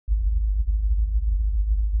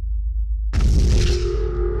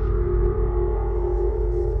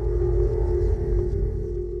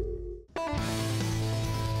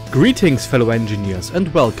Greetings fellow engineers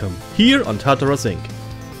and welcome here on Tartaross Inc.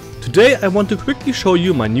 Today I want to quickly show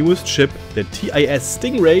you my newest ship, the TIS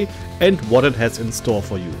Stingray, and what it has in store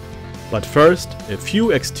for you. But first, a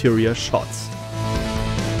few exterior shots.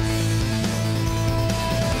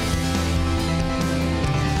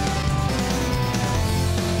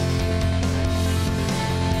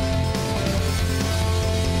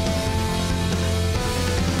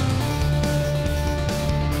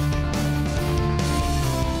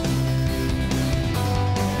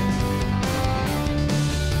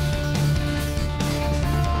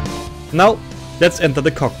 Now, let's enter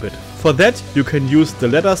the cockpit. For that, you can use the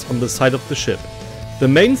ladders on the side of the ship. The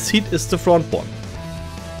main seat is the front one.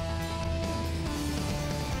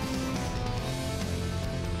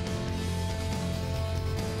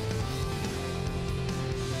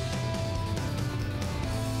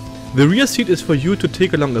 The rear seat is for you to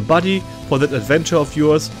take along a buddy for that adventure of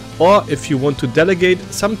yours, or if you want to delegate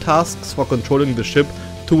some tasks for controlling the ship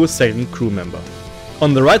to a sailing crew member.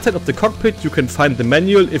 On the right side of the cockpit you can find the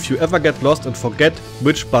manual if you ever get lost and forget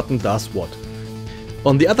which button does what.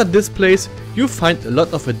 On the other displays you find a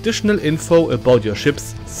lot of additional info about your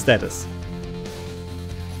ship's status.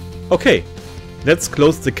 Okay, let's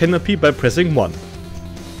close the canopy by pressing 1.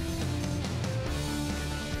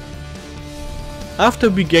 After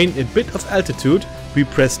we gain a bit of altitude, we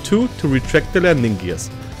press 2 to retract the landing gears.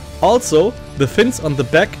 Also, the fins on the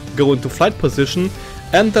back go into flight position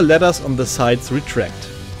and the ladders on the sides retract.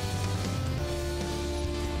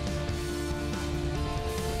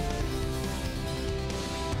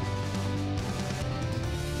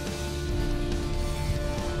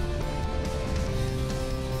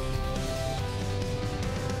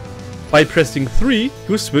 By pressing 3,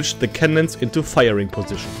 you switch the cannons into firing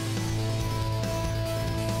position.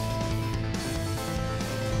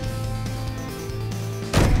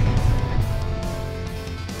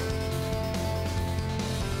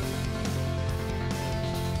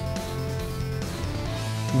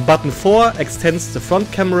 Button 4 extends the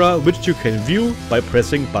front camera, which you can view by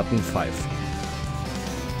pressing button 5.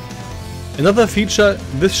 Another feature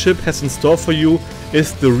this ship has in store for you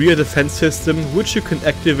is the rear defense system, which you can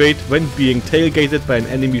activate when being tailgated by an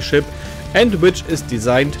enemy ship and which is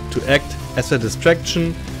designed to act as a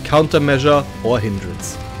distraction, countermeasure or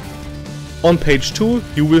hindrance. On page 2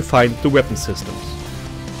 you will find the weapon systems.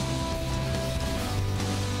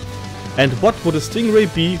 And what would a Stingray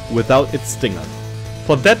be without its stinger?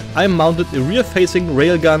 For that I mounted a rear-facing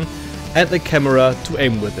railgun and a camera to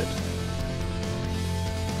aim with it.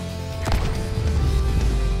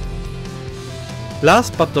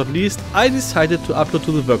 Last but not least, I decided to upload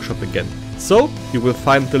to the workshop again, so you will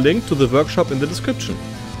find the link to the workshop in the description.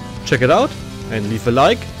 Check it out and leave a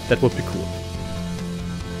like, that would be cool.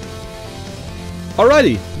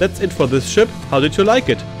 Alrighty, that's it for this ship. How did you like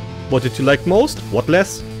it? What did you like most? What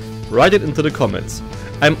less? Write it into the comments.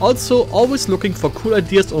 I'm also always looking for cool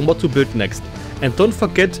ideas on what to build next. And don't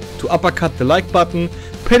forget to uppercut the like button,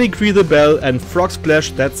 pedigree the bell and frog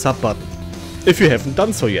splash that sub button, if you haven't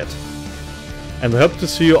done so yet. And I hope to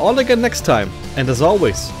see you all again next time. And as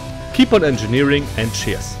always, keep on engineering and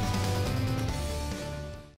cheers.